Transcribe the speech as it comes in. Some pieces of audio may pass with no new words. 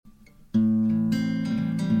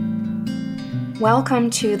Welcome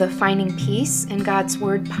to the Finding Peace in God's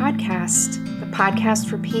Word podcast, the podcast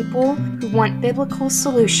for people who want biblical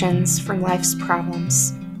solutions for life's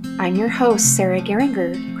problems. I'm your host, Sarah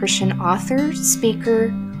Geringer, Christian author,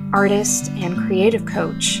 speaker, artist, and creative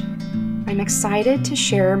coach. I'm excited to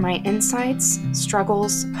share my insights,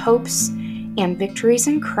 struggles, hopes, and victories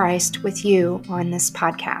in Christ with you on this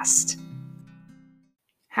podcast.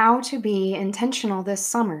 How to be intentional this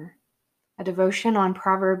summer. A devotion on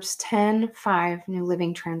Proverbs 10:5, New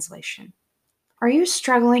Living Translation. Are you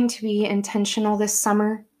struggling to be intentional this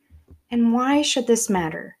summer? And why should this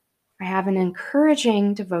matter? I have an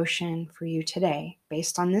encouraging devotion for you today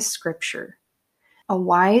based on this scripture. A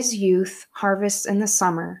wise youth harvests in the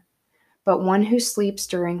summer, but one who sleeps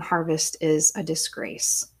during harvest is a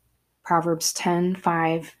disgrace. Proverbs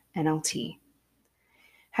 10:5 NLT.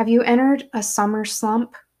 Have you entered a summer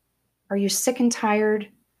slump? Are you sick and tired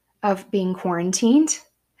of being quarantined?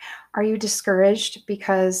 Are you discouraged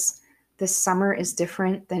because this summer is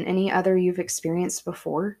different than any other you've experienced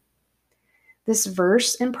before? This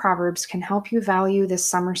verse in Proverbs can help you value this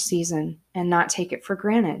summer season and not take it for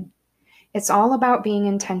granted. It's all about being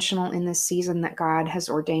intentional in this season that God has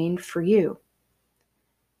ordained for you.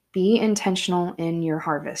 Be intentional in your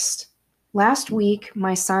harvest. Last week,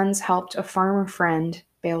 my sons helped a farmer friend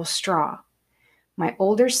bale straw. My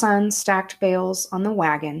older son stacked bales on the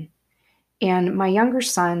wagon, and my younger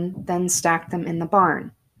son then stacked them in the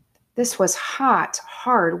barn. This was hot,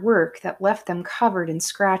 hard work that left them covered in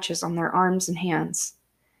scratches on their arms and hands.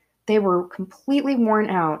 They were completely worn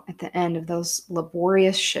out at the end of those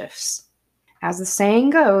laborious shifts. As the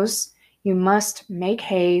saying goes, you must make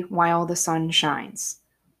hay while the sun shines.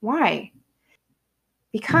 Why?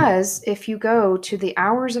 Because if you go to the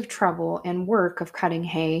hours of trouble and work of cutting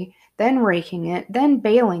hay, then raking it, then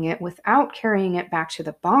baling it without carrying it back to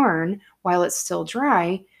the barn while it's still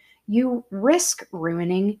dry, you risk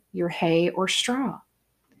ruining your hay or straw.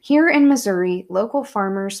 Here in Missouri, local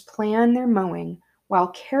farmers plan their mowing while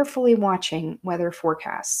carefully watching weather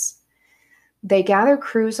forecasts. They gather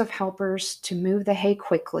crews of helpers to move the hay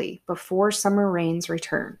quickly before summer rains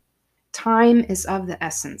return. Time is of the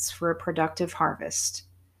essence for a productive harvest.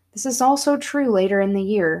 This is also true later in the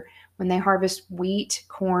year when they harvest wheat,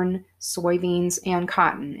 corn, soybeans, and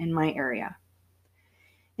cotton in my area.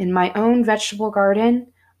 In my own vegetable garden,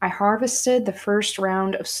 I harvested the first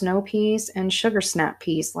round of snow peas and sugar snap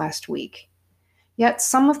peas last week. Yet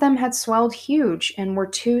some of them had swelled huge and were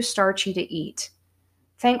too starchy to eat.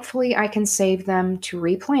 Thankfully, I can save them to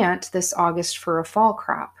replant this August for a fall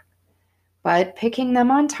crop. But picking them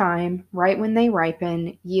on time, right when they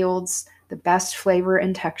ripen, yields the best flavor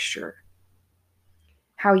and texture.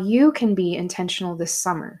 How you can be intentional this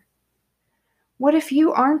summer. What if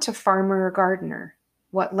you aren't a farmer or gardener?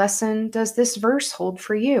 What lesson does this verse hold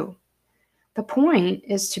for you? The point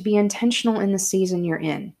is to be intentional in the season you're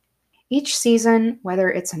in. Each season,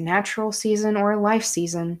 whether it's a natural season or a life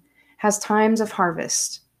season, has times of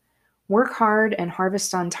harvest. Work hard and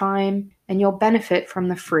harvest on time, and you'll benefit from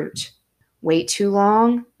the fruit. Wait too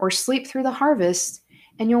long or sleep through the harvest,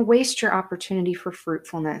 and you'll waste your opportunity for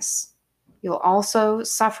fruitfulness. You'll also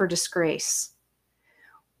suffer disgrace.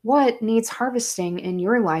 What needs harvesting in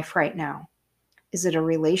your life right now? Is it a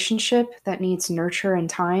relationship that needs nurture and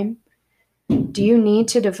time? Do you need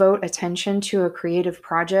to devote attention to a creative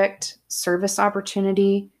project, service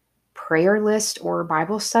opportunity, prayer list, or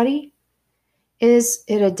Bible study? Is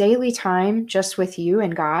it a daily time just with you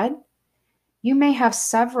and God? You may have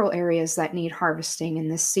several areas that need harvesting in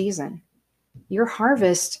this season. Your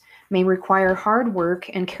harvest may require hard work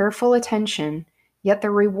and careful attention, yet the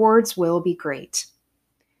rewards will be great.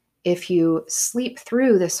 If you sleep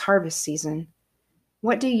through this harvest season,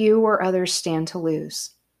 what do you or others stand to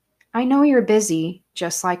lose? I know you're busy,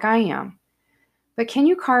 just like I am, but can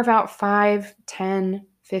you carve out 5, 10,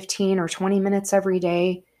 15, or 20 minutes every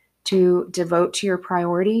day to devote to your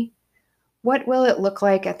priority? What will it look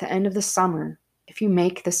like at the end of the summer if you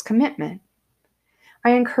make this commitment?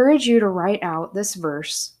 I encourage you to write out this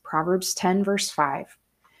verse, Proverbs 10, verse 5,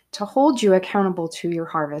 to hold you accountable to your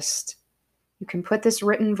harvest. You can put this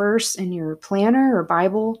written verse in your planner or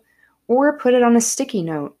Bible, or put it on a sticky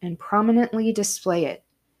note and prominently display it.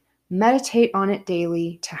 Meditate on it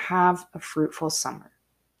daily to have a fruitful summer.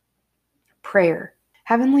 Prayer.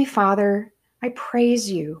 Heavenly Father, I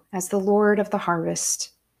praise you as the Lord of the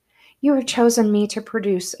harvest. You have chosen me to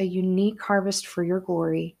produce a unique harvest for your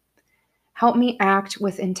glory. Help me act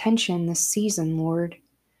with intention this season, Lord.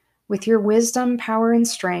 With your wisdom, power, and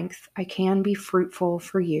strength, I can be fruitful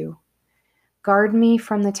for you. Guard me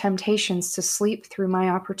from the temptations to sleep through my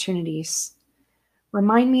opportunities.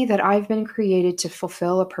 Remind me that I've been created to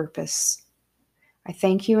fulfill a purpose. I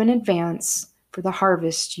thank you in advance for the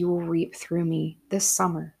harvest you will reap through me this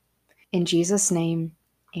summer. In Jesus' name,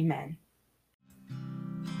 amen.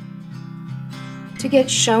 To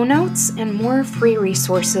get show notes and more free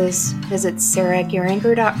resources, visit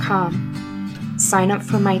sarahgeringer.com. Sign up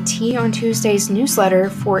for my Tea on Tuesdays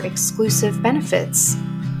newsletter for exclusive benefits.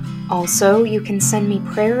 Also, you can send me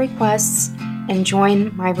prayer requests and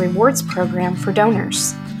join my rewards program for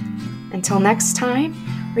donors. Until next time,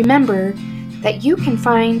 remember that you can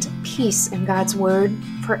find peace in God's Word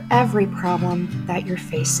for every problem that you're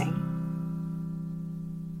facing.